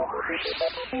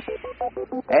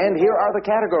And here are the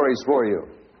categories for you.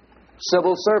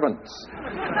 Civil servants,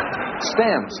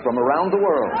 stamps from around the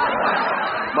world,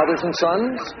 mothers and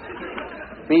sons,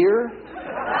 beer,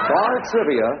 bar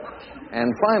trivia,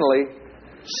 and finally,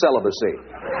 celibacy.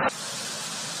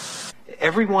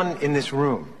 Everyone in this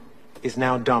room is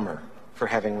now dumber for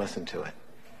having listened to it.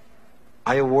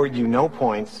 I award you no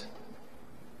points,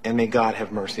 and may God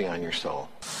have mercy on your soul.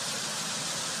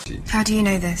 How do you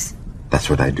know this? That's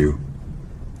what I do.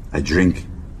 I drink,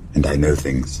 and I know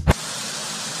things.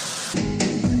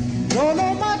 Don't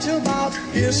know much about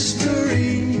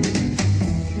history.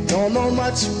 Don't know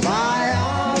much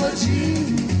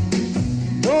biology.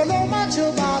 Don't know much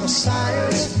about a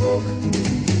science book.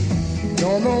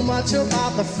 Don't know much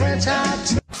about the French I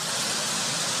took.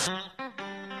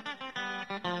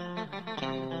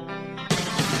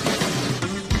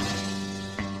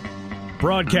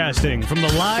 Broadcasting from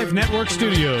the Live Network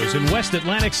Studios in West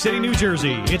Atlantic City, New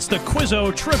Jersey, it's the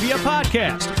Quizzo Trivia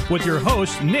Podcast with your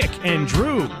hosts, Nick and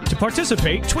Drew. To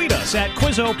participate, tweet us at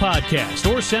Quizzo Podcast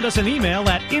or send us an email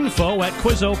at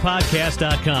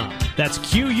info@QuizzoPodcast.com. That's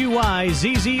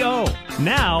Quizzo.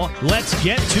 Now, let's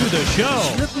get to the show.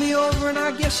 She looked me over and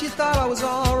I guess she thought I was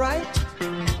all right.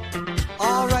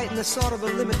 All right in a sort of a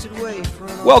limited way.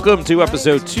 Welcome to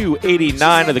episode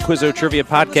 289 of the Quizzo Trivia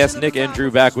Podcast. Nick and Drew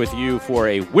back with you for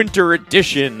a winter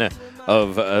edition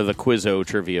of the Quizzo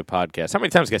Trivia Podcast. How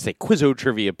many times can I say Quizzo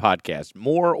Trivia Podcast?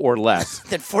 More or less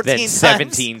than 14 than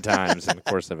 17 times in the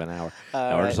course of an hour.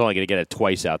 No, we're just only going to get it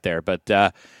twice out there.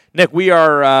 But Nick, we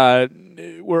are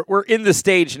we're in the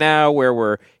stage now where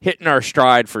we're hitting our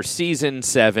stride for season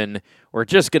 7. We're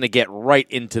just going to get right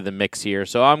into the mix here.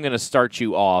 So I'm going to start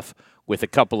you off with a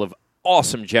couple of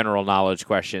awesome general knowledge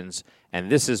questions,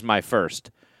 and this is my first.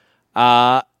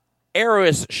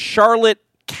 Heiress Charlotte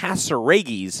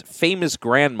Cassereghi's famous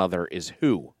grandmother is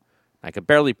who? I could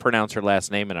barely pronounce her last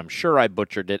name, and I'm sure I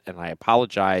butchered it, and I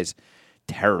apologize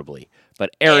terribly.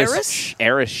 But heiress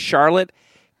Charlotte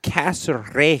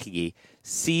Cassereghi,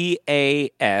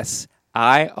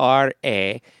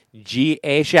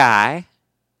 Casiraghi,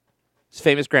 his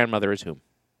famous grandmother is whom?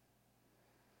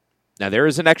 Now, there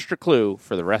is an extra clue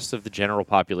for the rest of the general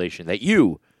population that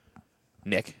you,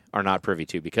 Nick, are not privy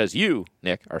to, because you,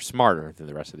 Nick, are smarter than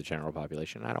the rest of the general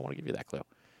population. I don't want to give you that clue,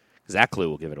 because that clue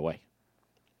will give it away.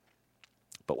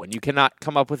 But when you cannot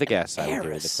come up with a guess, I will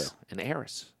give you the clue. An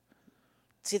heiress.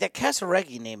 See, that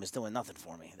Cassereghi name is doing nothing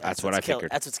for me. That's what I figured.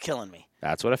 That's what's killing me.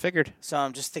 That's what I figured. So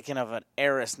I'm just thinking of an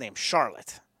heiress named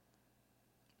Charlotte.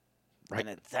 Right.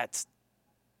 And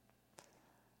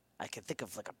I can think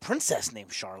of like a princess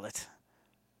named Charlotte.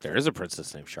 There is a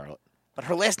princess named Charlotte. But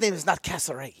her last name is not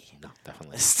Cassereghi. No,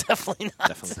 definitely. It's definitely not.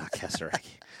 Definitely not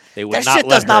Cassereghi. They would that not shit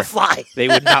let does her, not fly. They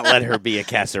would not let her be a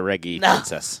Cassereghi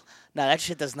princess. No, that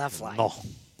shit does not fly. No.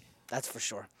 That's for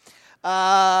sure.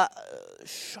 Charlotte,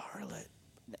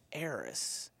 the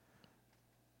heiress.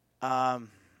 All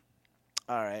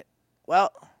right.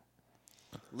 Well,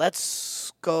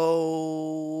 let's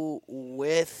go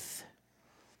with...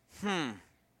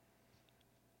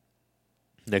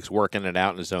 Nick's working it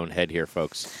out in his own head here,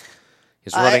 folks.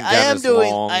 He's running down his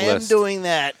long list. I am doing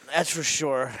that. That's for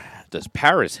sure. Does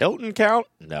Paris Hilton count?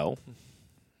 No.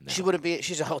 She wouldn't be.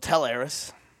 She's a hotel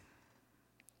heiress.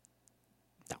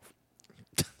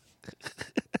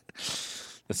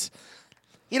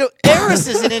 No. Heiress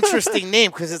is an interesting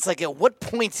name because it's like, at what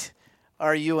point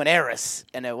are you an heiress,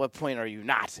 and at what point are you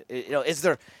not? Is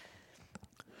there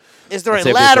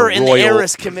a ladder in the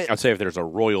heiress committee? I'd say if there's a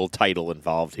royal title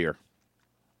involved here,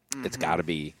 it's got to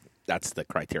be. That's the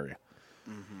criteria.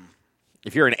 Mm-hmm.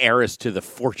 If you're an heiress to the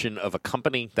fortune of a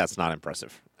company, that's not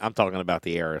impressive. I'm talking about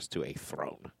the heiress to a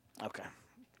throne. Okay.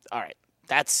 All right.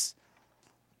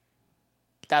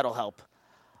 That'll help.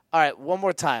 All right, one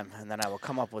more time, and then I will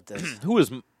come up with this. Who is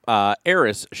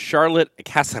heiress Charlotte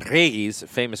Cassereghi's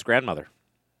famous grandmother?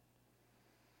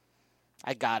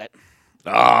 I got it.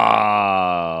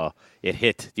 Oh, it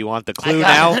hit. Do you want the clue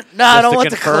now? No, I don't want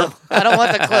the clue. I don't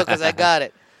want the clue because I got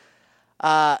it.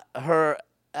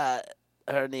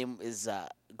 Her name is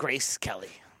Grace Kelly.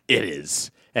 It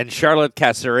is. And Charlotte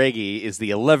Cassereghi is the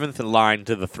 11th in line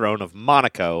to the throne of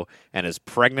Monaco and is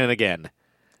pregnant again.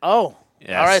 Oh.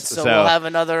 Yes. All right, so we'll have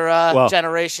another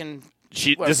generation.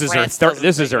 This is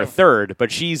her third,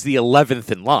 but she's the 11th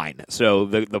in line. So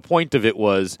the point of it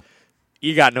was,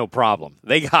 you got no problem.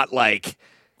 They got like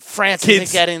France kids,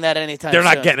 isn't getting that anytime. They're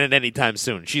soon. not getting it anytime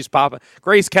soon. She's popping.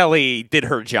 Grace Kelly did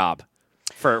her job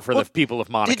for the people of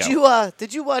Monaco.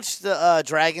 Did you watch the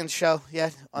Dragons show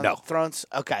yet on No. Thrones?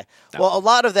 Okay. No. Well, a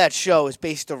lot of that show is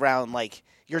based around like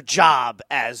your job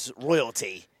as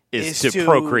royalty is to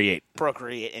procreate.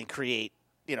 Procreate and create,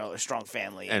 a strong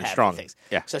family And have strong, things.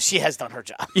 yeah. So she has done her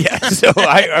job. Yeah, so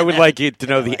I would like you to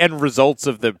know the end results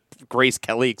of the Grace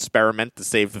Kelly experiment to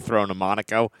save the throne of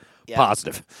Monaco. Yeah.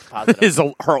 Positive.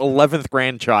 Her 11th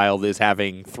grandchild is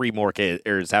having 3 more kids,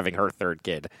 or is having her 3rd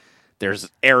kid. There's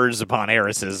heirs upon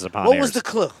heiresses upon heirs. What was the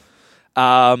clue?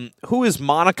 Who is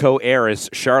Monaco heiress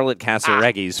Charlotte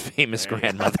Casareggi's famous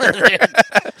grandmother?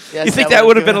 Yes, you think that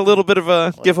would have been a little bit of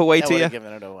a giveaway to you?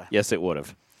 Given it away. Yes, it would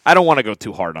have. I don't want to go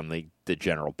too hard on the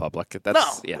general public.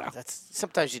 That's, that's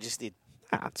sometimes you just need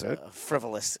a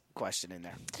frivolous question in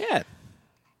there. Yeah.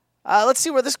 Let's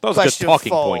see where this that was question a good talking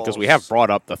falls. point because we have brought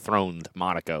up the throned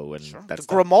Monaco and that's the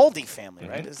Grimaldi family,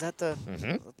 right? Is that the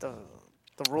ruling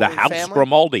the House family?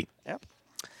 Grimaldi? Yep.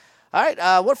 All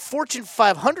right. What Fortune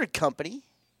 500 company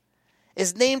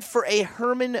is named for a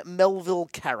Herman Melville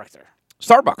character?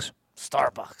 Starbucks.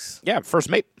 Yeah, first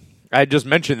mate. I just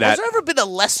mentioned that. Has there ever been a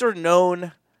lesser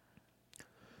known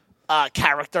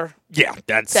character? Yeah,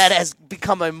 that has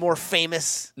become a more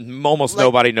famous. Almost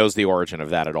nobody knows the origin of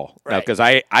that at all. Right. Because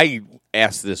I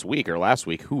asked this week or last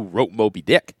week who wrote Moby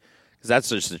Dick, because that's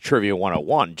just a trivia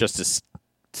 101, just to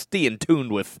stay in tune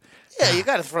with. Yeah, you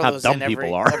got to throw how those dumb in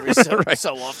people are. every so, Right.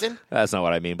 so often. That's not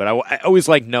what I mean, but I always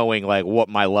like knowing what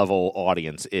my level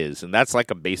audience is, and that's like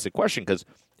a basic question because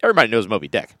everybody knows Moby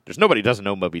Dick. There's nobody who doesn't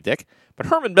know Moby Dick, but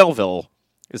Herman Melville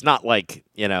is not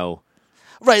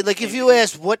Right, like if you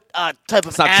asked what type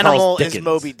of animal is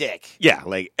Moby Dick. Yeah,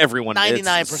 like everyone.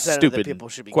 99% of the people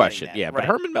should be question. getting that. Yeah, right. but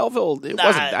Herman Melville, it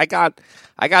wasn't. I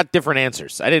got different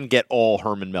answers. I didn't get all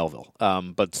Herman Melville,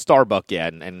 but Starbuck, yeah,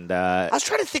 and I was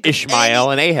trying to think Ishmael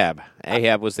and Ahab.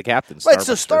 Ahab was the captain. Right,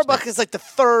 so Starbuck is like the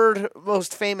 3rd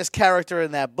most famous character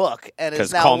in that book, and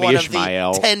is now one of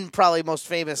the 10 probably most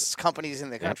famous companies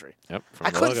in the country. Yep, I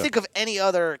couldn't think of any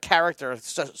other character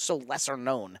so lesser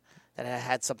known that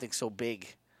had something so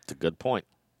big. That's a good point.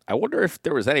 I wonder if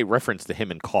there was any reference to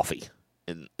him in coffee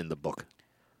in the book.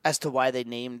 As to why they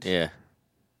named. Yeah.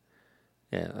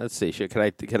 Let's see.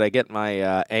 Could I get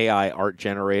my AI art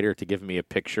generator to give me a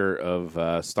picture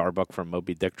of Starbuck from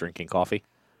Moby Dick drinking coffee?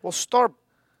 Well,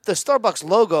 the Starbucks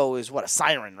logo is what, a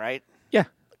siren, right? Yeah,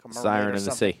 like siren in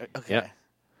the sea. Okay.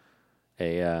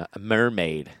 Yep. A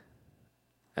mermaid,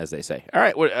 as they say. All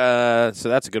right. So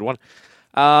that's a good one.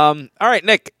 All right,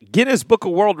 Nick. Guinness Book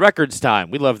of World Records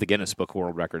time. We love the Guinness Book of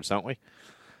World Records, don't we?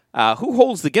 Who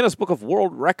holds the Guinness Book of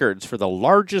World Records for the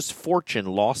largest fortune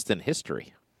lost in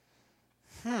history?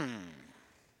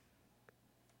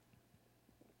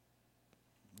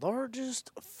 Largest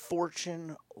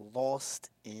fortune lost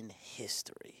in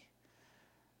history.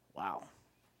 Wow.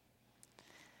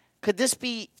 Does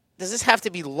this have to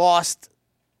be lost,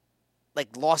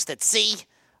 like lost at sea?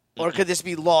 Or could this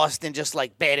be lost in just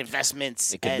like bad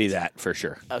investments? It could be that for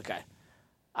sure. Okay.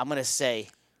 I'm going to say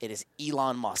it is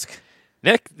Elon Musk.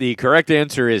 Nick, the correct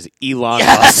answer is Elon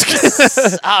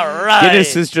Musk. All right.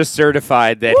 Guinness has just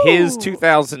certified that his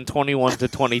 2021 to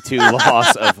 22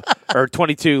 loss of, or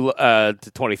 22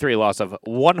 to 23 loss of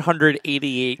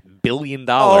 $188 billion.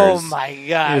 Oh my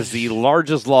gosh. Is the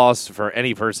largest loss for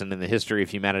any person in the history of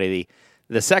humanity.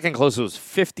 The second closest was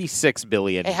 $56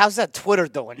 billion. Hey, how's that Twitter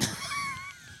doing?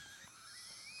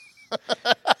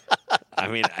 I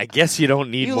mean, I guess you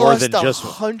don't need more than just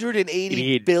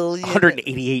 $188 billion.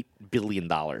 $188 billion.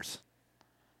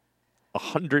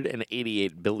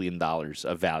 $188 billion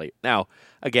of value. Now,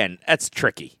 again, that's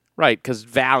tricky, right? Because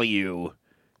value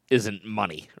isn't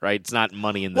money, right? It's not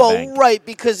money in the bank. Well, right,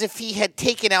 because if he had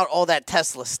taken out all that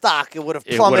Tesla stock, it would have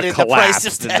plummeted the price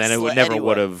of Tesla. And then it would never anyway.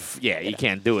 would have. Yeah, you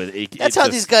can't do it. That's how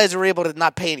these guys are able to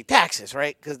not pay any taxes,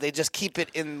 right? Because they just keep it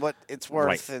in what it's worth,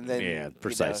 right. and then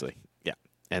precisely. Yeah,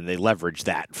 and they leverage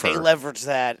that.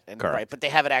 And right, but they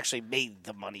haven't actually made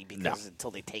the money because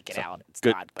until they take it out, it's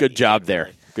good. not. Good job there.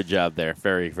 Really. Good job there.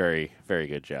 Very, very, very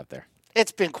good job there.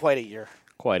 It's been quite a year.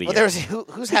 Quite a year.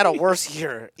 Who's had a worse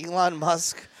year, Elon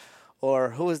Musk,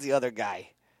 or who was the other guy?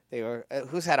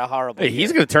 Who's had a horrible? Hey,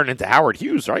 he's going to turn into Howard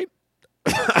Hughes, right?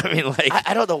 I mean, like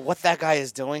I don't know what that guy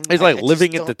is doing. He's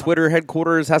living at the Twitter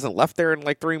headquarters. Hasn't left there in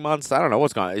like 3 months. I don't know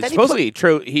what's going on. Supposedly, he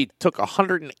took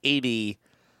 180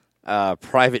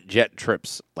 private jet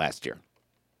trips last year.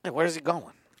 Hey, where's he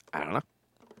going? I don't know.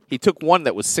 He took one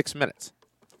that was 6 minutes.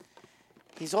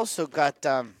 He's also got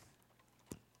a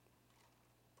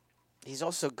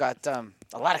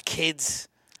lot of kids.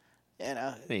 You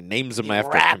know, he names them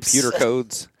after raps. computer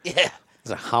codes. Yeah, it's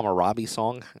a Hammurabi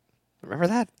song. Remember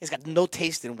that? He's got no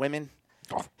taste in women.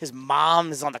 Oh. His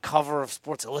mom is on the cover of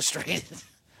Sports Illustrated.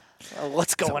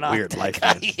 What's going on? Weird life,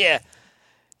 man. Yeah.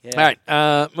 All right,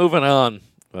 moving on.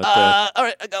 All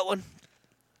right, I got one.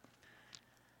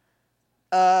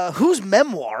 whose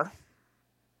memoir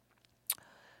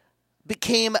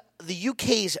became the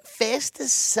UK's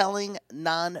fastest-selling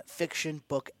non-fiction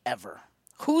book ever?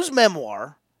 Whose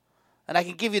memoir, and I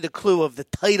can give you the clue of the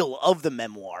title of the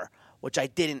memoir, which I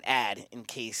didn't add in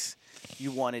case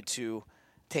you wanted to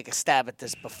take a stab at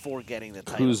this before getting the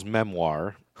title. Whose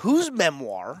memoir? Whose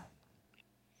memoir,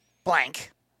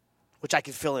 blank, which I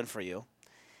can fill in for you,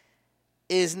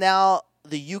 is now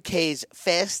the UK's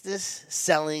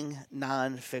fastest-selling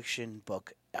non-fiction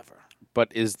book ever.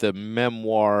 But is the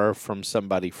memoir from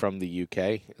somebody from the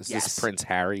UK? Is Yes. this Prince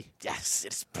Harry? Yes,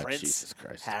 it's Oh, Prince Jesus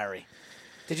Christ. Harry.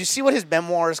 Did you see what his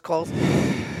memoir is called?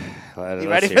 You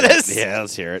ready for this? Yeah,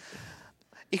 let's hear it.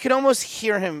 You can almost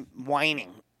hear him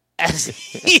whining as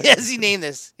he named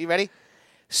this. You ready?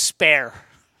 Spare.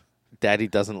 Daddy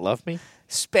doesn't love me?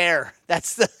 Spare.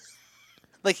 That's the...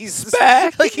 Like he's...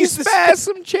 Spare. Like he's the spare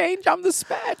some change. I'm the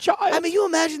spare child. I mean, you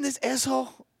imagine this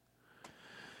asshole...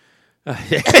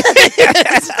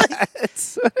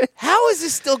 How is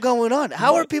this still going on?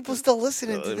 How are people still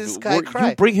listening to this guy cry?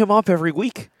 You bring him up every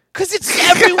week. Because it's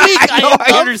every week.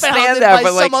 I understand that, by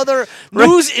but some other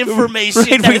news information.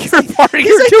 Right, that you're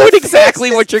he's doing like the exactly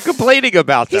fastest- what you're complaining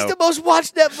about, though. He's the most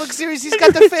watched Netflix series. He's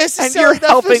got the fastest and you're selling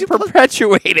helping Netflix book.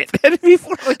 perpetuate it. And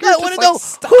people are like, I want to know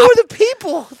who are the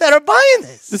people that are buying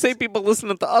this. The same people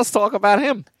listening to us talk about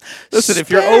him. Listen, if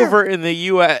Spare. you're over in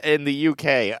the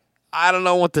UK, I don't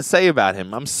know what to say about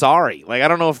him. I'm sorry. Like, I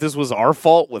don't know if this was our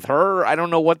fault with her. I don't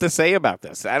know what to say about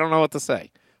this. I don't know what to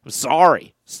say. I'm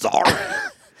sorry. Sorry.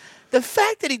 The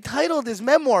fact that he titled his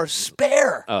memoir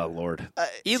 "Spare." Oh, Lord.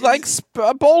 He likes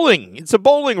bowling. It's a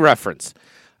bowling reference.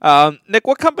 Nick,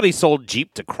 what company sold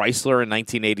Jeep to Chrysler in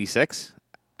 1986?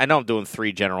 I know I'm doing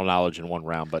 3 general knowledge in one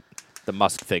round, but the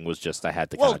Musk thing was just I had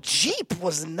to Well, kind of... Jeep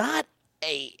was not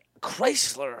a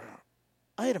Chrysler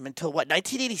item until what,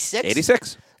 1986?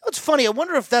 86. It's funny. I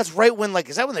wonder if that's right when, like,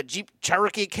 is that when the Jeep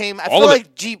Cherokee came? I All feel of it.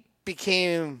 like Jeep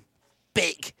became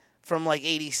big from like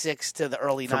 86 to the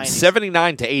early From 90s.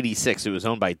 79 to 86, it was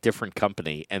owned by a different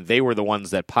company, and they were the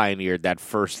ones that pioneered that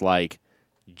first, like,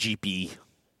 Jeepy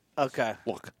Okay.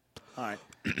 look. All right.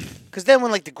 Because then when,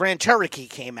 like, the Grand Cherokee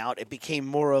came out, it became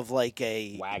more of like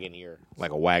a... Wagoneer.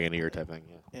 Like a Wagoneer type thing,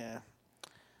 yeah. Yeah.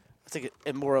 I think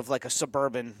it more of like a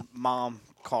suburban mom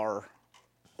car.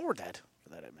 Or dad, for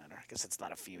that matter. I guess it's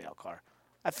not a female car.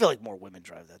 I feel like more women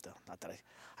drive that, though. Not that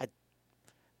I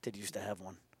did used to have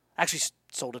one. Actually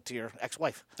sold it to your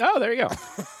ex-wife. Oh, there you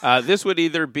go. This would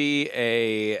either be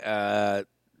a...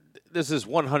 this is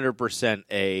 100%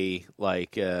 a,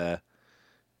 like,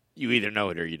 you either know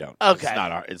it or you don't. Okay.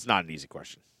 It's not an easy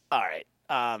question. All right.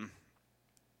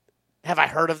 Have I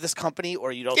heard of this company,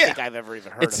 or you don't think I've ever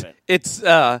even heard of it? It's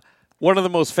one of the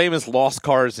most famous lost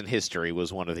cars in history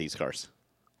was one of these cars.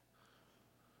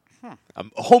 A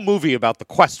whole movie about the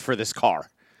quest for this car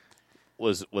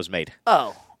was made.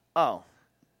 Oh.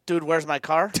 Dude, where's my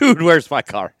car? Dude, where's my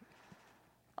car?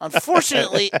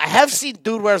 Unfortunately, I have seen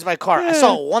Dude, Where's My Car? I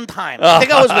saw it one time. I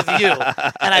think I was with you,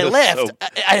 and I laughed.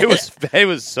 It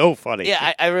was so funny.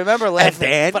 Yeah, I remember laughing,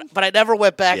 then- but I never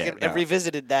went back Yeah, and no.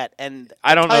 revisited that. And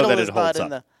I don't the know title that is it holds not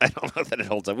in up. I don't know that it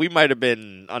holds up. We might have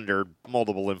been under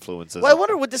multiple influences. Well, I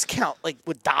wonder, would this count? Like,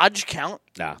 would Dodge count?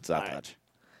 No, it's not All right. Dodge.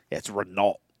 Yeah, it's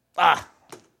Renault. Ah,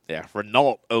 Yeah,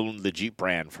 Renault owned the Jeep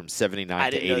brand from 79 I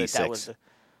to didn't know 86. that was.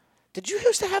 Did you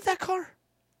used to have that car?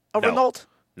 A No. Renault?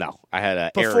 No, I had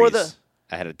a Before Aries.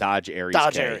 I had a Dodge Aries.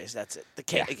 Dodge K. Aries, that's it. The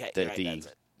K. Yeah, Okay, the- right, the- that's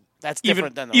it. That's Even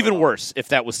different than the even Renault. worse, if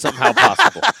that was somehow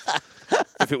possible.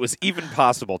 If it was even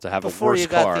possible to have Before a worse you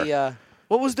got car, the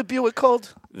what was the Buick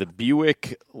called? the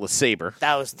Buick LeSabre.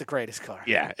 That was the greatest car.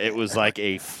 Yeah, it was like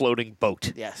a floating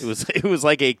boat. Yes. It was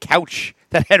like a couch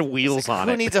that had wheels on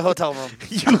Who it. needs a hotel room?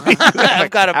 You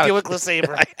I've got a couch. Buick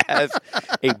LeSabre. I have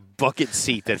a bucket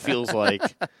seat that feels like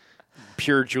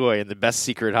pure joy and the best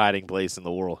secret hiding place in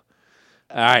the world.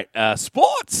 All right,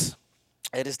 sports.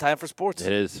 It is time for sports.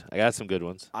 It is. I got some good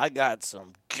ones. I got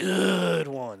some good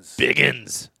ones.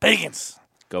 Biggins. Biggins.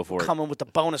 Go for it. Coming with the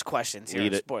bonus questions here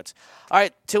Lead in it. sports. All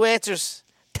right, 2 answers,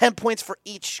 10 points for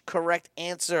each correct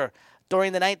answer.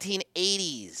 During the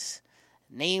 1980s,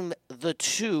 name the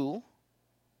 2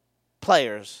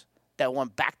 players that won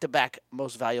back-to-back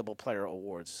Most Valuable Player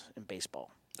awards in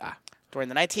baseball. During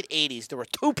the 1980s, there were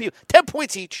 2 people, 10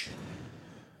 points each.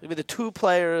 They were the 2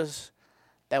 players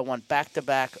that won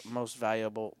back-to-back Most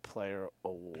Valuable Player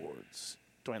awards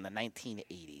during the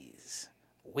 1980s.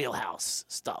 Wheelhouse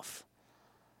stuff.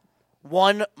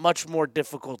 One much more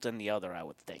difficult than the other, I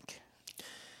would think.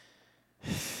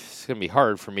 It's going to be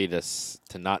hard for me to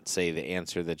not say the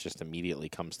answer that just immediately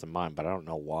comes to mind, but I don't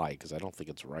know why, because I don't think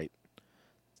it's right.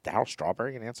 Is Darryl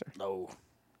Strawberry an answer? No.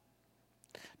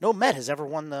 No Met has ever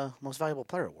won the Most Valuable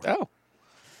Player award.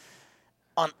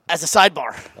 Oh, As a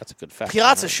sidebar, that's a good fact.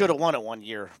 Piazza should have won it one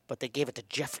year, but they gave it to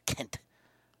Jeff Kent.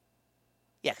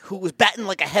 Yeah, who was batting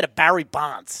like ahead of Barry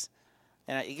Bonds.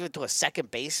 And you give it to a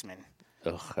second baseman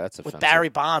Ugh, that's with offensive. Barry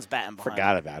Bonds batting behind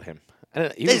Forgot him. about him.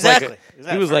 He Exactly.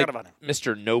 He was Forgot like about him.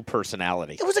 Mr. No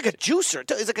Personality. It was like a juicer.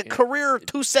 It was like a career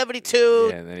 272,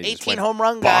 Yeah, and then he just 18 went home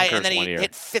run guy, bonkers and then one he year.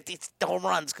 hit 50 home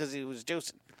runs because he was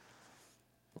juicing.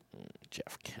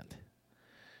 Jeff Kent.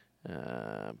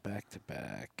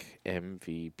 Back-to-back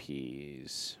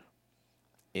MVPs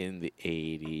in the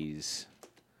 80s.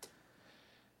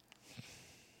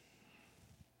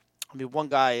 I mean, one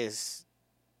guy is,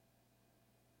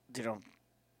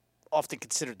 often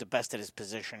considered the best at his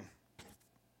position.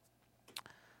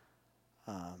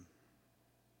 I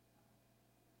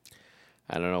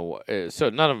don't know. So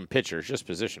none of them pitchers, just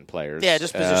position players. Yeah,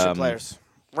 just position players.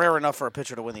 Rare enough for a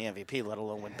pitcher to win the MVP, let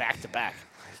alone win back-to-back.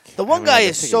 The one guy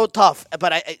is so tough,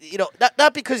 but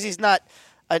not because he's not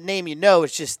a name you know.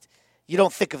 It's just you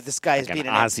don't think of this guy as Like being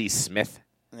an an Ozzie Smith.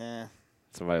 Yeah.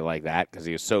 Somebody like that because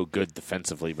he was so good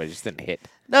defensively, but he just didn't hit.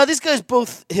 No, these guys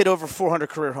both hit over 400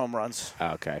 career home runs.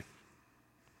 Okay.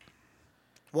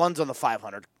 One's on the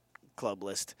 500 club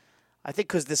list. I think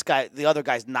because the other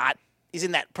guy's not. He's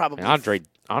in that probably. And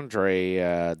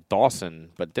Andre Dawson,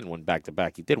 but didn't win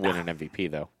back-to-back. He did win an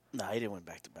MVP, though. No, he didn't win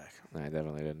back-to-back. No, he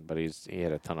definitely didn't, but he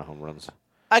had a ton of home runs.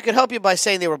 I could help you by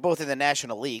saying they were both in the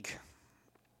National League.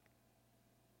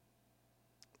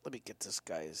 Let me get this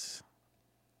guy's.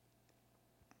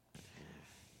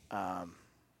 Let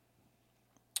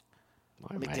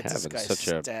me get this guy's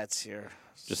stats here.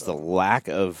 Just the lack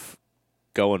of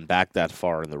going back that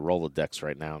far in the Rolodex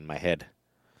right now in my head.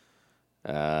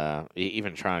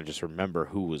 Even trying to just remember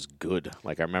who was good.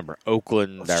 Like I remember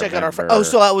Oakland. Let's check out our.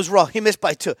 So I was wrong. He missed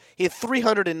by 2. He had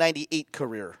 398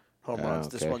 career home runs.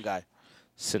 Okay. This one guy.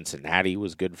 Cincinnati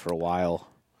was good for a while.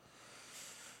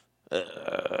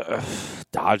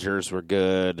 Dodgers were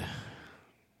good.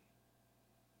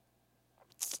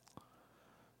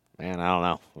 Man, I don't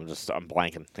know. I'm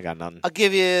blanking. I got nothing. I'll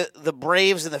give you the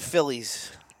Braves and the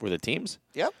Phillies. Were the teams?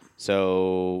 Yep.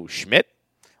 So Schmidt.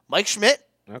 Mike Schmidt.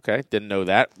 Okay, didn't know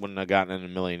that. Wouldn't have gotten in a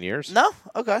million years. No.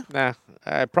 Okay. Nah,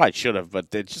 I probably should have,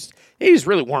 but they just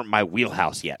really weren't my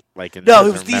wheelhouse yet. Like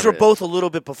these were both a little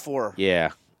bit before.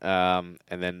 Yeah. And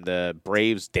then the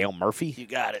Braves, Dale Murphy. You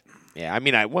got it. Yeah, I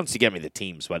mean, once you get me the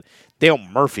teams, but Dale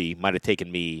Murphy might have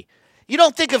taken me. You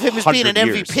don't think of him as being an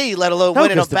MVP, let alone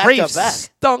winning a the Braves back-to-back.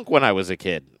 stunk when I was a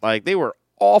kid. Like they were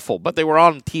awful, but they were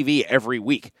on TV every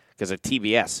week because of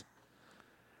TBS.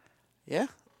 Yeah.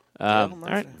 All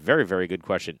right, very, very good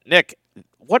question, Nick.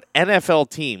 What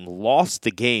NFL team lost the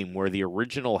game where the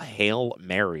original Hail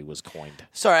Mary was coined?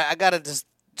 Sorry, I gotta just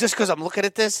because I'm looking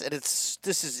at this and this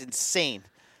is insane.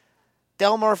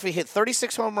 Dale Murphy hit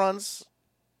 36 home runs.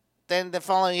 Then the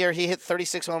following year he hit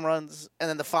 36 home runs, and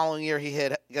then the following year he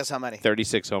hit guess how many?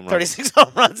 36 home runs. 36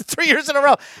 home runs, 3 years in a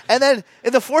row, and then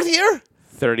in the fourth year,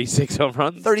 36 home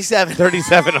runs. 37.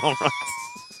 37 home runs.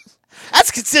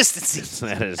 That's consistency.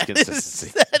 That is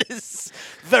consistency. That is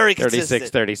very 36,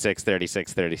 consistent. 36,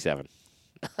 36, 37.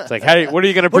 It's like, what are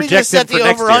you going to What are you project set him for the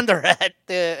next year? over-under at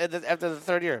after the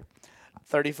third year?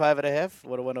 35.5?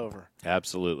 Would have went over.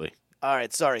 Absolutely. All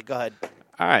right, sorry. Go ahead.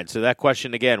 All right, so that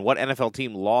question again. What NFL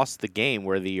team lost the game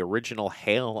where the original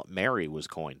Hail Mary was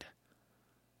coined?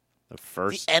 The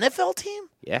first. The NFL team?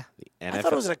 Yeah, the NFL. I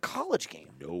thought it was a college game.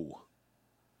 No.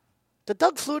 The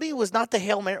Doug Flutie was not the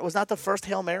Hail Mary. Was not the first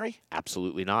Hail Mary.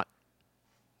 Absolutely not.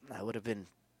 I would have been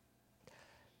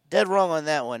dead wrong on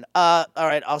that one. All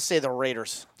right, I'll say the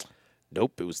Raiders.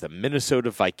 Nope, it was the Minnesota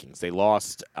Vikings. They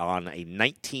lost on a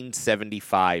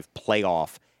 1975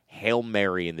 playoff Hail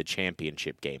Mary in the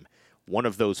championship game. One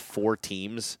of those 4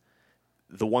 teams,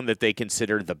 the one that they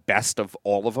consider the best of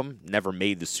all of them, never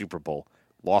made the Super Bowl.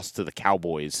 Lost to the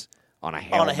Cowboys on a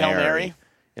Hail Mary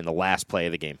in the last play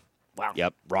of the game. Wow.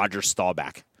 Yep, Roger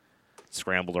Staubach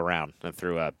scrambled around and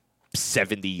threw a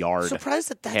 70-yard Surprised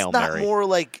that's Hail not Mary. more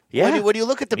like Yeah. when you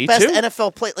look at the Me best too.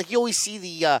 NFL play. Like you always see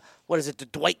the the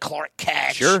Dwight Clark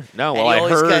catch. Sure. No, and well, you I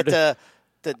always heard got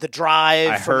the drive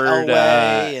I from heard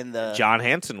Elway and the John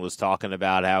Hansen was talking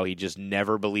about how he just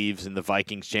never believes in the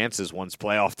Vikings' chances once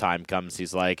playoff time comes.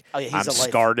 He's like, Oh, yeah, he's I'm a life-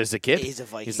 scarred as a kid. he's a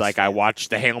Vikings He's like, I fan. watched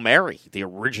the Hail Mary, the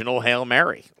original Hail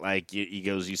Mary. Like, he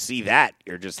goes, you see that,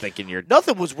 you're just thinking you're.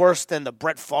 nothing was worse than the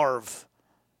Brett Favre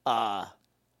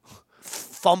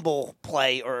fumble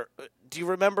play. Or do you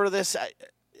remember this?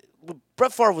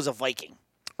 Brett Favre was a Viking,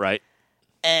 Right,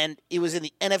 and it was in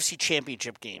the NFC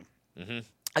Championship game Mm-hmm.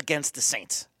 against the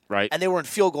Saints. Right. And they were in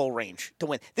field goal range to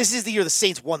win. This is the year the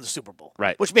Saints won the Super Bowl.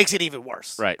 Right. Which makes it even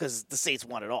worse. Right. Because the Saints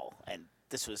won it all. And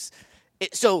this was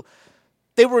it. So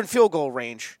they were in field goal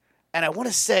range. And I want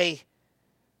to say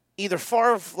either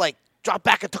Favre, dropped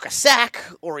back and took a sack,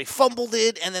 or he fumbled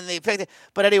it, and then they picked it.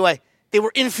 But anyway, they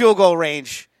were in field goal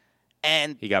range.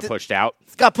 And he got pushed out.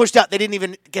 Got pushed out. They didn't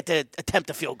even get to attempt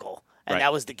a field goal. And Right.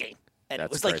 that was the game. And That's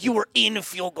it was like crazy. you were in a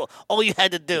field goal. All you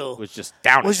had to do Was just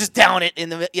down it. in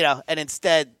the and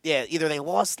instead, either they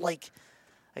lost I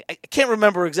can't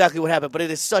remember exactly what happened, but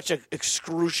it is such an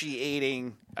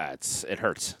excruciating. It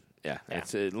hurts. Yeah.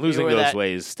 It's losing were those that-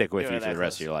 ways stick with you you were for the that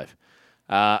rest close. of your life.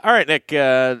 All right, Nick.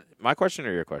 My question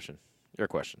or your question? Your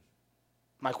question.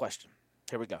 My question.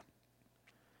 Here we go.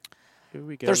 Here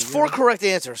we go. There's 4 correct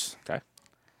answers. Okay.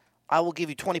 I will give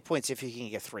you 20 points if you can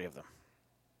get 3 of them.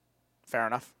 Fair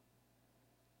enough.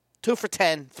 2 for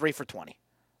 10, 3 for 20.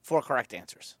 4 correct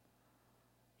answers.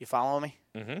 You following me?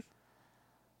 Mm-hmm.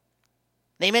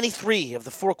 Name any 3 of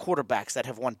the 4 quarterbacks that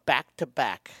have won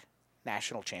back-to-back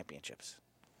national championships.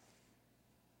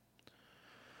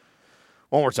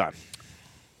 One more time.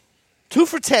 2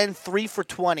 for 10, 3 for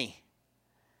 20.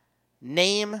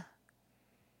 Name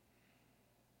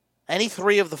any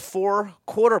 3 of the 4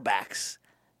 quarterbacks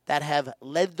that have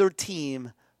led their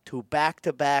team to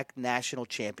back-to-back national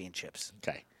championships.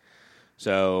 Okay.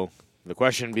 So the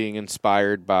question being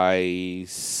inspired by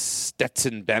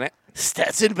Stetson Bennett.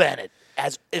 Stetson Bennett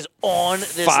is on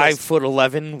this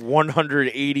 5'11",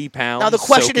 180 pounds. Now the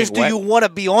question is, soaking do you wet. want to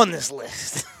be on this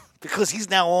list? Because he's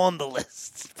now on the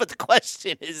list. But the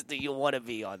question is, do you want to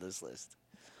be on this list?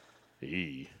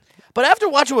 Eee. But after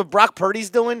watching what Brock Purdy's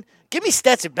doing, give me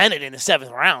Stetson Bennett in the 7th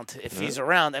round if he's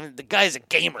around. I mean, the guy's a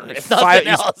gamer, if nothing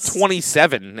else. He's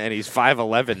 27, and he's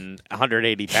 5'11",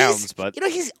 180 pounds. But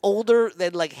he's older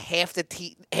than half the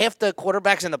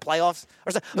quarterbacks in the playoffs.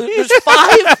 Or so, there's 5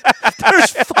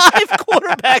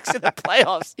 quarterbacks in the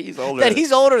playoffs. He's older.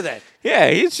 He's older than. Yeah,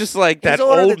 he's just like that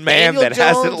older old than man Daniel that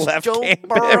hasn't Jones, left Joe campus.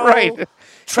 Burrow, Right.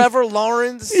 Trevor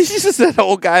Lawrence. He's just that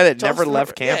old guy that never Justin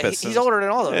left Herbert. campus. Yeah, he's older than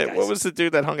all those guys. What was the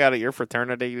dude that hung out at your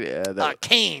fraternity?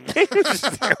 Kane.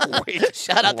 Wait,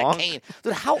 Shout out long. to Kane.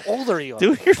 Dude, how old are you?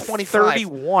 Dude, you're 25.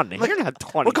 31. You're not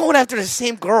 20. We're going after the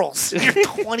same girls. You're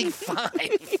 25.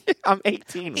 I'm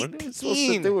 18. What am I supposed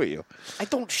to do with you? I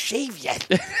don't shave yet.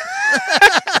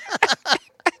 I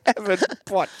haven't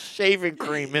bought shaving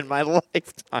cream in my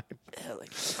lifetime. You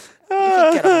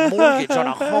can get a mortgage on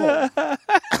a home.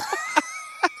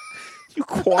 You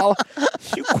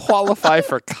qualify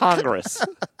for Congress.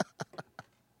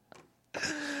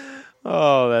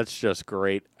 Oh, that's just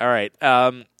great. All right.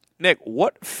 Nick,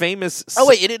 what famous... Oh,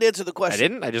 wait, you didn't answer the question. I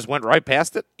didn't? I just went right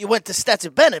past it? You went to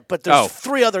Stetson Bennett, but there's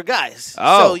 3 other guys.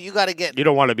 Oh. So you got to get... You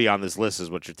don't want to be on this list is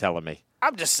what you're telling me.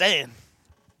 I'm just saying.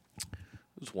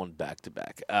 Who's one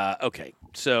back-to-back? Okay,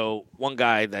 so one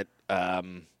guy that...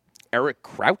 Eric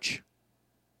Crouch?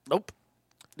 Nope.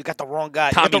 You got the wrong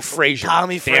guy. Tommy Frazier.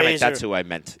 Tommy Damn Frazier. it, that's who I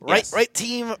meant. Right, Yes. right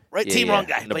team, Yeah. wrong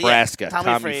guy. But Nebraska. yeah,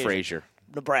 Tommy Frazier.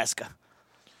 Nebraska.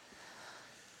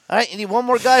 All right, you need one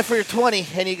more guy for your 20,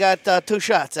 and you got 2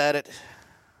 shots at it.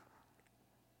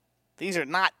 These are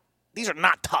not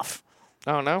tough.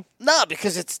 Oh, no? No,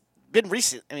 because it's been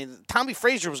recent. I mean, Tommy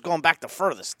Frazier was going back the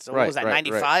furthest. So what was that,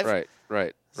 95?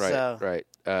 Right. So-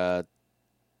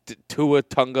 Did Tua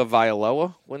Tunga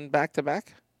Vailoa win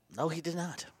back-to-back? No, he did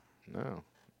not. No.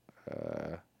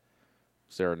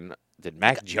 Did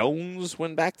Mac Jones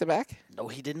win back-to-back? No,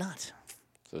 he did not. So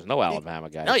there's no Alabama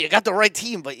guy. No, you got the right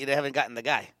team, but you haven't gotten the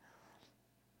guy.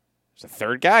 There's a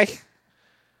third guy?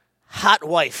 Hot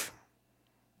wife.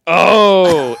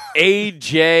 Oh,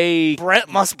 A.J. Brent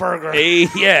Musburger.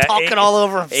 Yeah. Talking all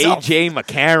over himself. A.J.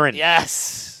 McCarron.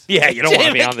 Yes. Yeah, you don't want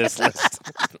to be on this list.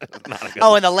 Not a good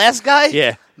Oh, and the last guy?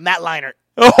 Yeah. Matt Leinart.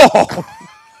 Oh!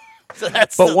 So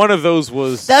that's But one of those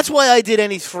was... That's why I did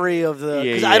any 3 of the...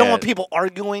 Because I don't want people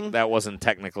arguing. That wasn't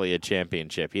technically a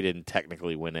championship. He didn't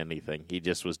technically win anything. He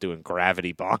just was doing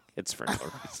gravity bong hits for no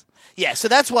reason. Yeah, so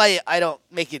that's why I don't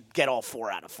make it get all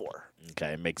 4 out of 4.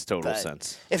 Okay, it makes total But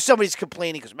sense. If somebody's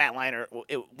complaining because Matt Leinart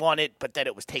won it, but then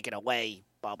it was taken away,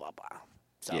 blah, blah, blah.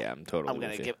 So Yeah, I'm totally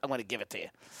with you. I'm gonna give it to you.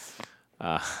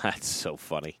 That's so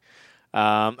funny.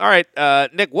 All right,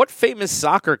 Nick, what famous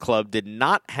soccer club did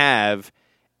not have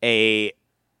a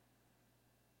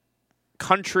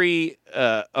country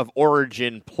of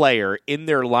origin player in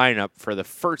their lineup for the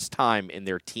first time in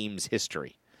their team's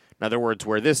history? In other words,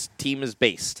 where this team is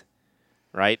based,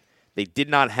 right? They did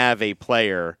not have a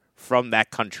player from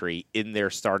that country in their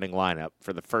starting lineup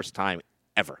for the first time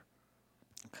ever.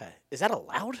 Okay, is that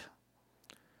allowed?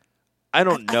 I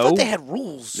don't know. I thought they had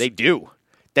rules. They do.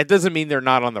 That doesn't mean they're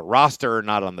not on the roster or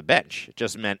not on the bench. It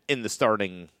just meant in the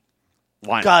starting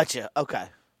lineup. Gotcha. Okay.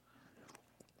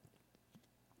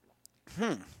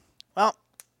 Well,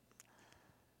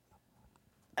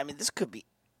 I mean, this could be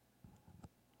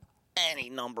any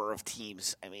number of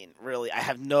teams. I mean, really, I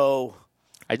have no...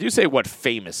 I do say what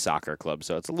famous soccer club,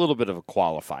 so it's a little bit of a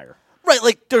qualifier. Right,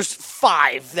 like there's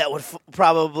 5 that would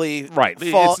probably right.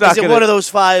 fall. It's not Is it one of those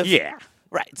 5? Yeah.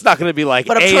 Right. It's not going to be like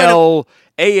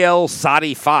AL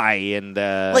Sadi Fi and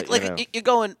you're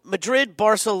going Madrid,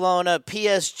 Barcelona,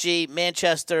 PSG,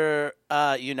 Manchester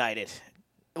United.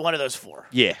 One of those 4.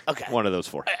 Yeah. Okay. One of those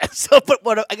 4. So,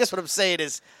 but I guess what I'm saying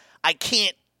is I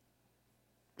can't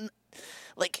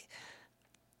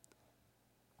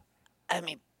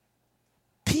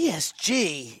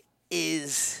PSG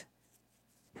is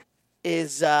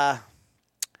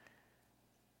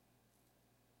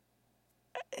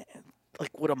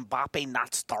would Mbappe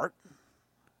not start?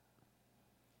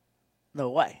 No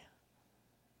way.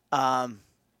 I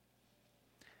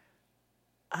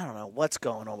don't know what's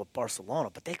going on with Barcelona,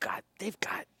 but they've got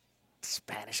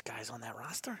Spanish guys on that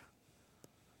roster.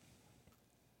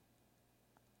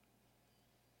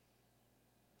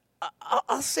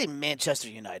 I'll say Manchester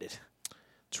United.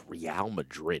 It's Real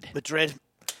Madrid. Madrid.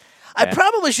 I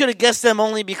probably should have guessed them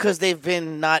only because they've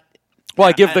been not. Well,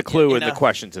 I give the clue in the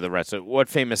question to the rest. What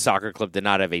famous soccer club did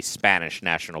not have a Spanish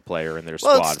national player in their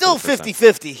squad? Well, it's still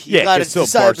 50-50. You got to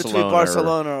decide between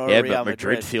Barcelona or Real Madrid.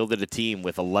 Madrid fielded a team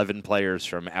with 11 players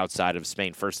from outside of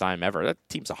Spain. First time ever. That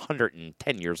team's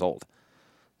 110 years old.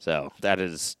 So that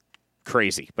is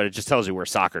crazy. But it just tells you where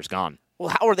soccer's gone. Well,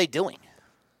 how are they doing?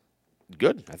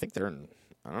 Good. I think they're in,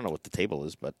 I don't know what the table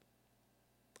is, but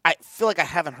I feel like I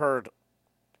haven't heard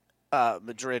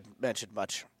Madrid mentioned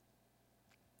much,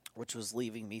 which was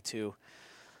leaving me to.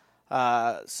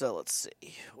 So let's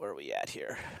see. Where are we at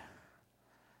here?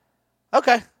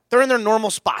 Okay. They're in their normal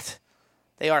spot.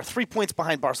 They are 3 points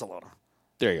behind Barcelona.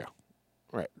 There you go.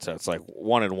 Right. So it's like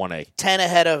 1 and 1A. 10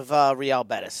 ahead of Real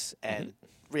Betis. And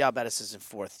Real Betis is in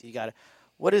 4th. You got it.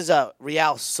 What is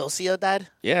Real Sociedad?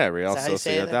 Yeah, Real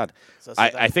Sociedad.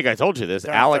 I think I told you this.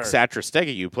 They're Alex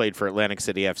Satrastegui played for Atlantic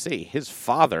City FC. His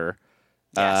father,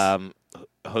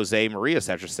 Jose Maria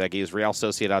Satrastegui, is Real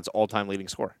Sociedad's all-time leading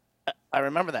scorer. I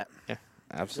remember that. Yeah,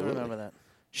 absolutely. I remember that.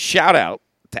 Shout out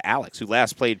to Alex, who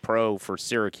last played pro for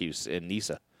Syracuse in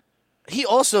Nice. He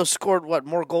also scored,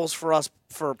 more goals for us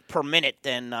per minute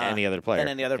than any other player.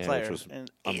 Which was in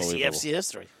ACFC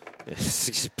history.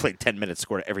 He played 10 minutes,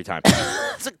 scored it every time.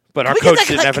 Like, but our coach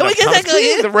didn't have enough time.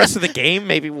 The rest of the game,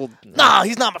 maybe we'll... No,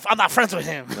 he's not. I'm not friends with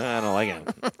him. I don't like him.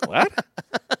 What?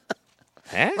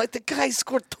 Huh? Like, the guy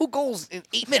scored 2 goals in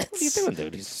 8 minutes. What are you doing,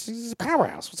 dude? He's a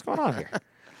powerhouse. What's going on here?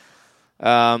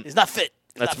 He's not fit.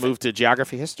 Let's move to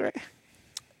geography history.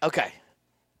 Okay.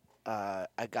 I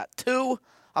got 2.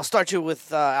 I'll start you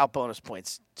with out bonus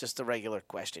points. Just a regular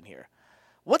question here.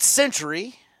 What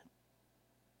century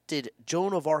did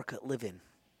Joan of Arc live in?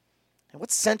 And what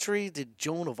century did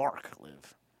Joan of Arc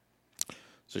live?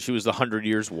 So she was the 100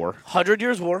 Years' War. 100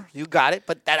 Years' War. You got it.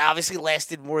 But that obviously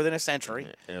lasted more than a century.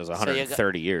 It was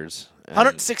 130 years.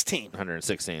 116.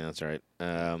 116, that's right.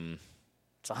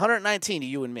 It's 119 to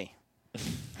you and me.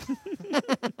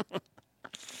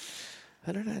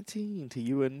 119 to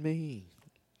you and me.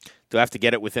 Do I have to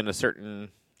get it within a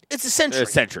certain... It's a century.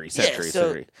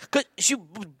 Century. Cause she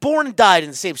was born and died in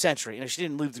the same century. She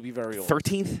didn't live to be very old.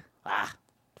 13th? 14th?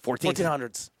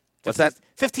 1400s. What's that?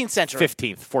 15th century.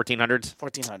 15th. 1400s?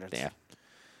 1400s. Yeah.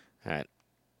 All right.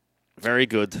 Very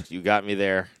good. You got me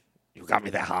there. You got me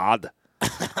that hard.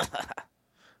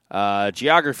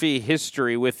 Geography,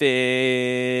 history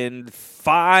within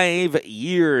 5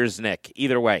 years, Nick.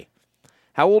 Either way.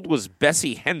 How old was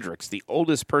Bessie Hendricks, the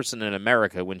oldest person in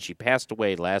America, when she passed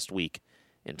away last week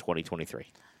in 2023?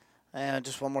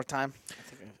 Just one more time.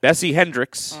 Bessie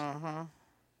Hendricks,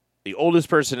 the oldest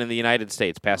person in the United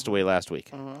States, passed away last week.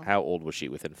 How old was she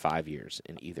within 5 years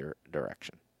in either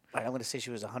direction? All right, I'm going to say she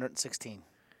was 116.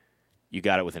 You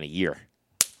got it within a year.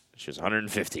 She was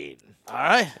 115. All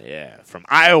right. Yeah, from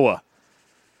Iowa.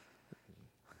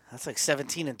 That's like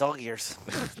 17 in dog years.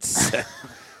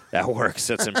 That works.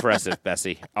 That's impressive,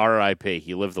 Bessie. R.I.P.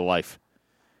 You lived a life.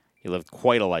 You lived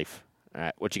quite a life. All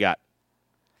right, what you got?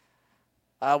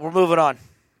 We're moving on.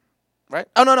 Right?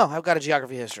 Oh, no. I've got a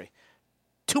geography history.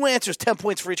 2 answers, 10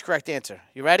 points for each correct answer.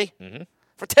 You ready? Mm-hmm.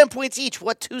 For 10 points each,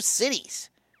 what 2 cities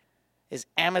is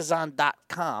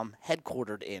Amazon.com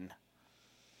headquartered in?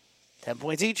 10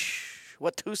 points each.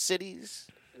 What 2 cities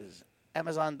is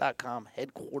Amazon.com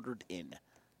headquartered in?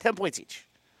 10 points each.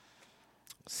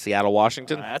 Seattle,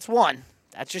 Washington. That's 1.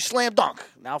 That's your slam dunk.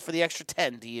 Now for the extra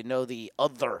 10, do you know the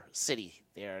other city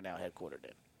they are now headquartered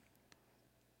in.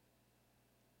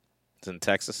 It's in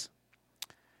Texas.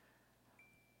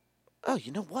 Oh,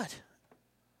 you know what?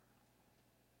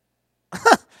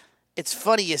 It's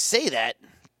funny you say that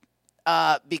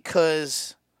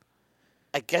because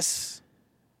I guess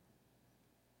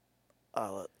I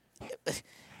don't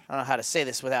know how to say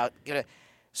this without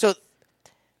so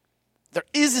there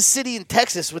is a city in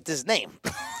Texas with this name.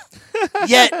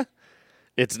 Yet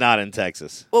It's not in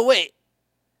Texas. well, wait.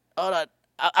 Hold on.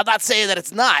 I'm not saying that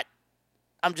it's not.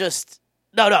 I'm just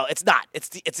no, it's not.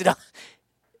 It's not.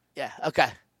 Yeah, okay.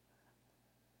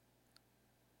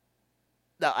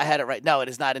 No, I had it right. No, it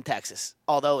is not in Texas.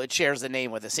 Although it shares the name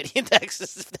with a city in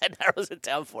Texas, if that narrows it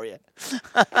down for you.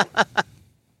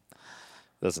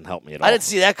 Doesn't help me at all. I didn't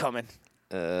see that coming.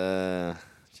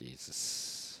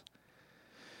 Jesus.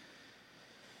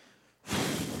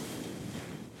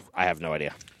 I have no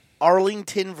idea.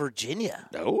 Arlington, Virginia.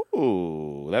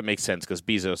 Oh, that makes sense because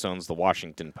Bezos owns the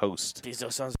Washington Post.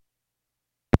 Bezos sounds.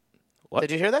 What? Did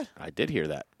you hear that? I did hear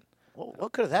that. Well,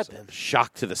 what could have that been?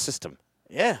 Shock to the system.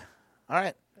 Yeah. All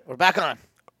right. We're back on.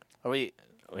 Are we?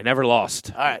 We never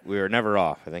lost. All right. We were never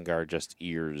off. I think our just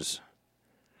ears.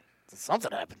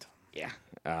 Something happened. Yeah.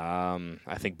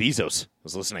 I think Bezos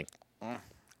was listening.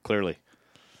 Clearly.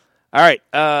 All right.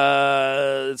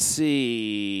 Let's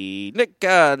see.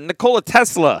 Nikola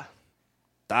Tesla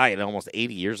died almost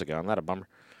 80 years ago. Isn't that a bummer?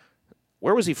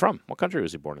 Where was he from? What country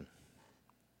was he born in?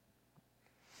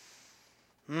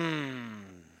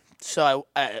 So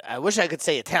I wish I could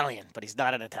say Italian, but he's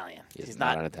not an Italian. He's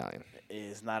not an Italian.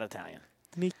 He's not Italian.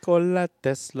 Nikola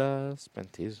Tesla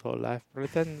spent his whole life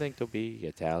pretending to be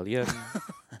Italian.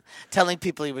 Telling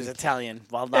people he was Italian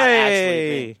while not actually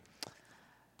being.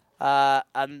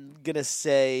 I'm going to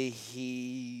say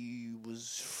he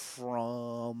was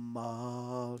from,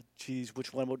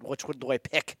 which one do I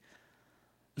pick?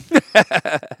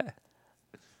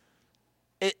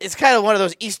 It's kind of one of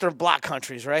those Eastern Bloc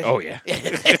countries, right? Oh, yeah.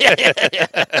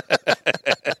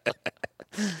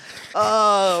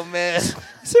 Oh, man.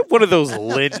 Is it one of those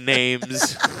Lynn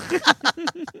names?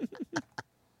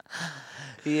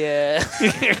 Yeah.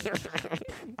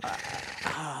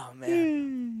 Oh,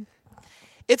 man.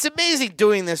 It's amazing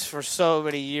doing this for so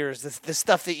many years. The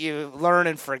stuff that you learn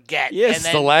and forget. Yes, and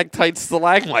then, stalactites,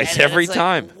 stalagmites every it's like,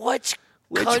 time. Which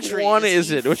Which country one is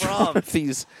is it? he Which one from? of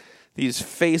these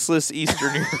faceless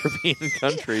Eastern European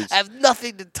countries? I have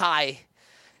nothing to tie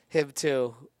him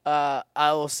to. I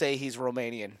will say he's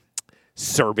Romanian.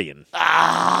 Serbian.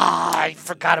 I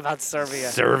forgot about Serbia.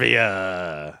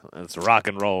 Serbia. Let's rock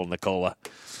and roll, Nicola.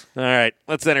 All right,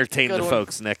 let's entertain Good the one.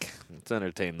 folks, Nick. Let's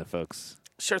entertain the folks.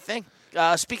 Sure thing.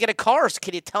 Speaking of cars,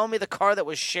 can you tell me the car that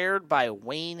was shared by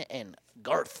Wayne and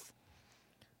Garth?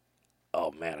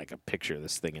 Oh, man, I can picture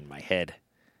this thing in my head.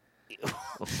 You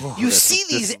This- see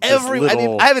these this every. I mean,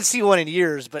 little I haven't seen one in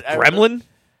years, but gremlin?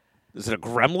 Is it a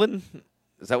gremlin?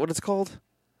 Is that what it's called?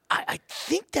 I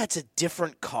think that's a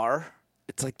different car.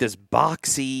 It's like this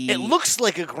boxy. It looks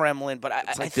like a gremlin, but I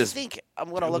this- think I'm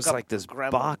going to it look was up like this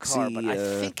gremlin car. boxy, But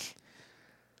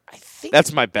I think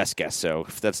That's my best guess. So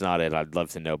if that's not it, I'd love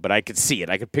to know. But I could see it.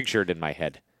 I could picture it in my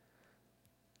head.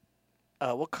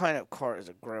 what kind of car is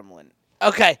a gremlin?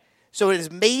 Okay, so it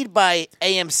is made by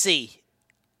AMC.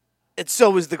 And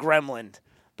so is the gremlin,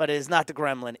 but it is not the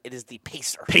gremlin. It is the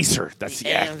Pacer. Pacer. That's the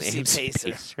yeah. AMC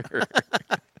Pacer. Pacer.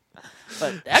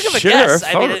 But heck of a Sure, guess.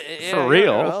 I for- mean, for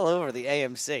real. all over the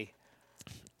AMC.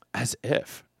 As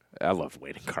if. I love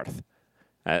Wayne and Garth.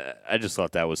 I just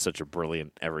thought that was such a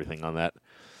brilliant everything on that.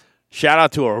 Shout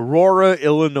out to Aurora,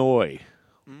 Illinois.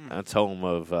 That's home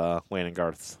of Wayne and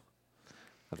Garth's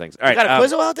things. All right, You got a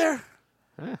Quizzo out there?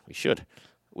 We should.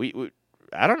 We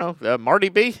I don't know. Marty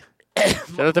B.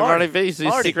 Shout out to Marty B. He's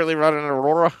Marty. secretly running an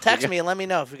Aurora. Text me and let me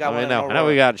know if we got one. I in know. I know Aurora.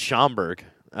 we got Schaumburg.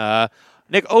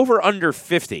 Nick, over under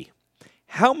 50.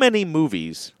 How many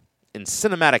movies in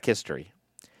cinematic history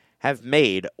have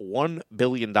made $1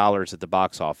 billion at the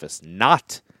box office,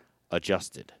 not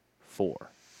adjusted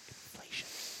for inflation?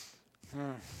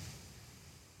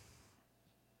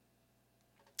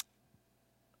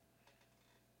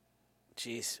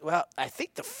 Jeez. Well, I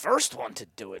think the first one to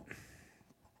do it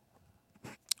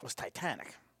was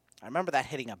Titanic. I remember that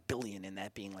hitting $1 billion and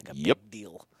that being like a Yep. big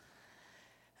deal.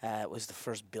 It was the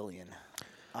first $1 billion.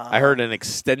 I heard an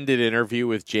extended interview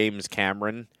with James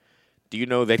Cameron. Do you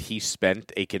know that he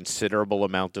spent a considerable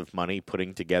amount of money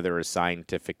putting together a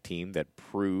scientific team that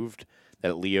proved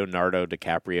that Leonardo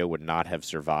DiCaprio would not have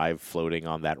survived floating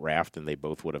on that raft and they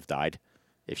both would have died?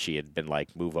 If she had been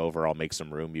like, move over, I'll make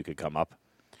some room, you could come up.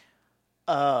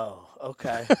 Oh,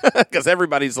 okay. Because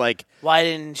everybody's like, Why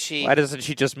didn't she? why doesn't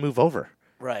she just move over?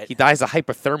 Right. He dies of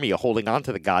hypothermia holding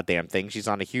onto the goddamn thing. She's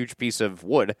on a huge piece of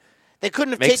wood. They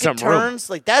couldn't have Make taken some turns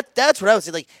like that. That's what I was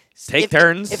saying. Like Take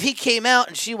turns. If he came out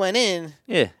and she went in,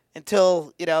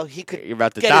 until he could You're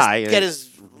about to get die. get his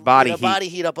body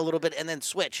heat up a little bit, and then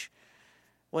switch.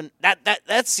 When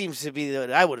that seems to be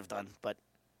what I would have done, but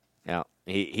yeah,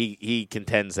 he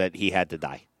contends that he had to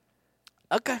die.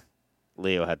 Okay.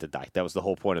 Leo had to die. That was the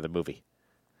whole point of the movie.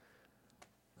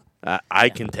 I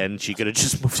contend she could have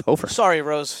just moved over. Sorry,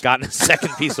 Rose. Gotten a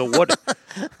second piece of wood.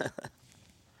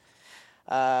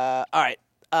 All right.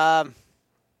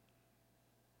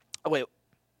 Wait.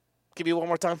 Give me one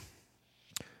more time.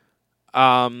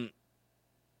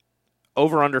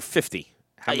 Over under 50.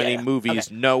 How many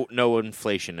movies? Okay. No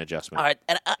inflation adjustment. All right,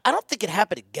 and I don't think it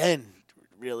happened again,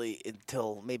 really,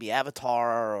 until maybe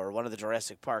Avatar or one of the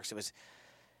Jurassic Parks.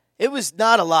 It was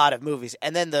not a lot of movies,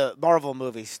 and then the Marvel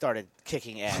movies started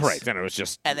kicking ass. Right, then it was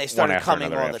just and they started coming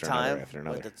another, all the time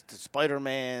with the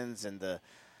Spider-Mans and the,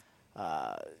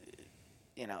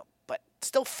 but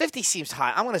still 50 seems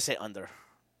high. I'm going to say under.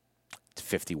 It's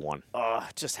 51. Oh,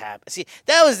 it just happened. See,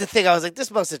 that was the thing. I was like,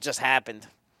 this must have just happened.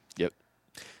 Yep.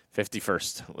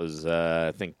 51st was,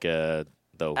 I think,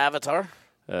 though. Avatar?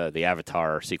 The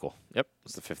Avatar sequel. Yep, it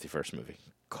was the 51st movie.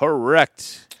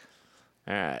 Correct.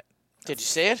 All right. Did you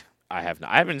see it? I have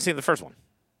not. I haven't seen the first one.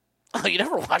 Oh, you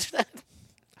never watched that?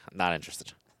 Not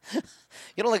interested.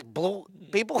 You don't like blue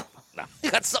people? No.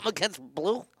 You got something against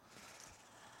blue?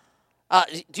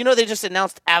 Do you know they just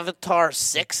announced Avatar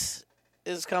 6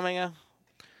 is coming out?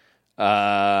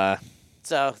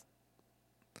 So.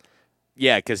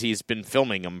 Yeah, because he's been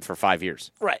filming them for 5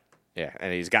 years. Right. Yeah,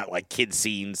 and he's got like kid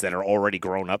scenes that are already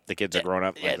grown up. The kids are grown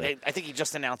up. Yeah, I think he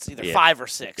just announced either 5 or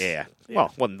 6. Yeah.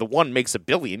 Well, when the one makes $1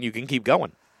 billion, you can keep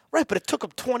going. Right, but it took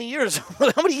him 20 years.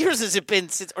 How many years has it been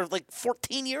since, or like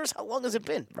 14 years? How long has it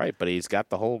been? Right, but he's got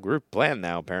the whole group planned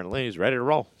now, apparently. He's ready to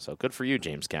roll. So good for you,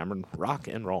 James Cameron. Rock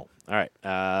and roll. All right,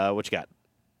 what you got?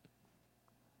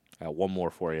 I got one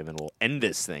more for you, and then we'll end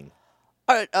this thing.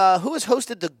 All right, who has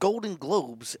hosted the Golden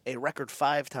Globes a record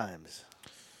 5 times?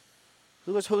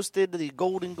 Who has hosted the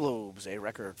Golden Globes a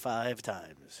record 5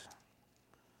 times?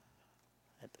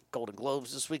 At the Golden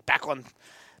Globes this week, back on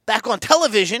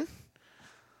television.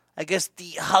 I guess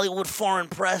the Hollywood foreign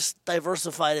press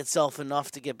diversified itself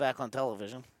enough to get back on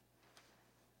television,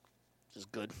 which is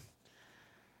good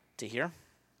to hear.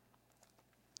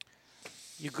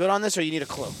 You good on this, or you need a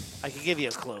clue? I can give you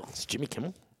a clue. It's Jimmy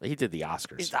Kimmel. He did the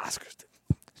Oscars. He's the Oscars.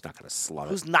 He's not going to slug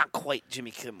it. Who's not quite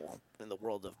Jimmy Kimmel in the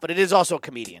world of, but it is also a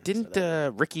comedian. Didn't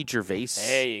Ricky Gervais?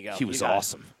 There you go. He was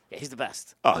awesome. Yeah, he's the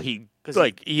best. Oh, he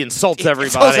insults everybody.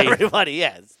 Insults everybody.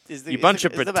 Yeah, You bunch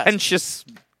of pretentious.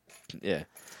 Yeah,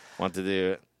 want to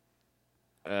do it.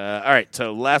 All right,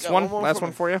 so last one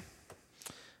for you.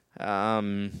 All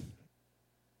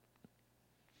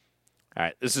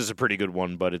right, this is a pretty good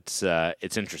one, but it's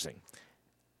interesting.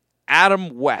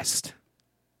 Adam West,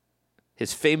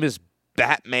 his famous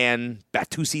Batman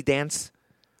Batusi dance,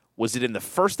 was it in the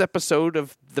first episode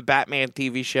of the Batman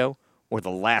TV show or the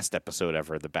last episode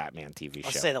ever of the Batman TV show?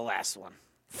 I'll say the last one.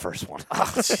 First one.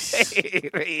 Oh,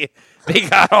 they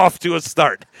got off to a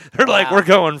start. They're like, we're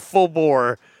going full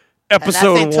bore.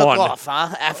 Episode and that thing 1. took off,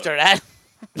 huh? After that.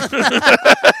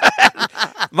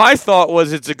 My thought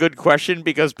was it's a good question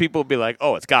because people will be like,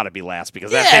 oh, it's got to be last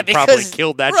because that thing probably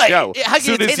killed that show. How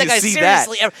can you take that guy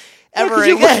seriously ever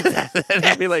again?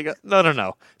 I'd be like,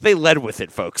 no. They led with it,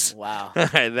 folks. Wow. All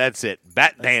right, that's it.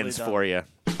 Bat dance for you.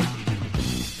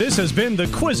 This has been the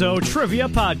Quizzo Trivia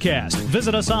Podcast.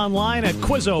 Visit us online at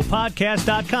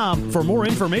QuizzoPodcast.com for more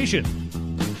information.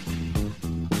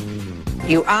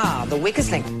 You are the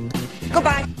weakest link.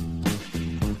 Goodbye.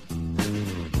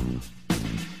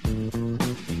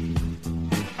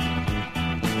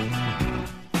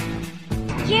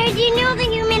 Jerry, do you know the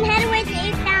human head weighs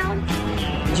 8 pounds?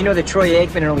 Did you know that Troy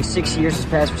Aikman in only 6 years has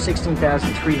passed for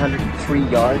 16,303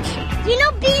 yards? Do you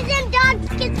know bees and dogs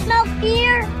can smell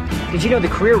beer? Did you know the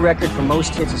career record for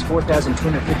most hits is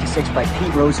 4,256 by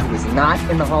Pete Rose, who is not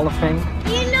in the Hall of Fame?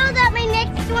 Do you know that my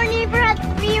next door neighbor has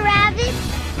 3 rabbits?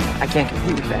 I can't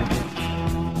compete with that.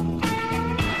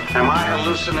 Am I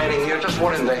hallucinating here? Just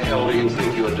what in the hell do you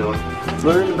think you're doing?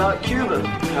 Learned about Cuba,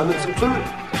 having some food.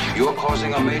 You're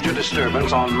causing a major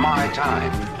disturbance on my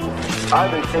time.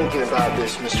 I've been thinking about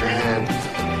this, Mr. Hand.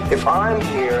 If I'm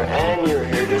here and you're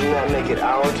here, doesn't that make it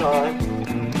our time?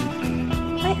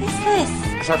 What is this?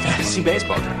 It's our fantasy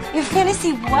baseball draft. Your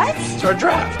fantasy what? It's our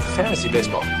draft. Fantasy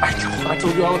baseball. I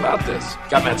told you all about this.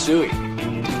 Got Matsui.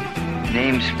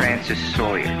 Name's Francis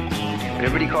Sawyer. But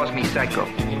everybody calls me Psycho.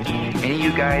 Any of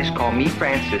you guys call me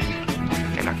Francis,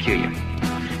 and I'll kill you.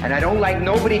 And I don't like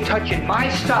nobody touching my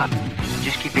stuff.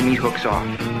 Just keeping these hooks off.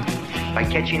 By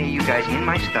catching any of you guys in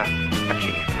my stuff, I'll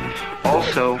kill you.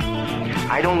 Also,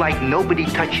 I don't like nobody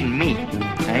touching me.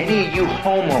 Any of you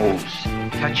homos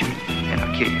touch me, and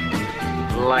I'll kill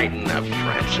you. Lighten up,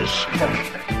 Francis. You're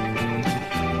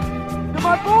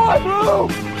my boy,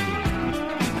 Blue!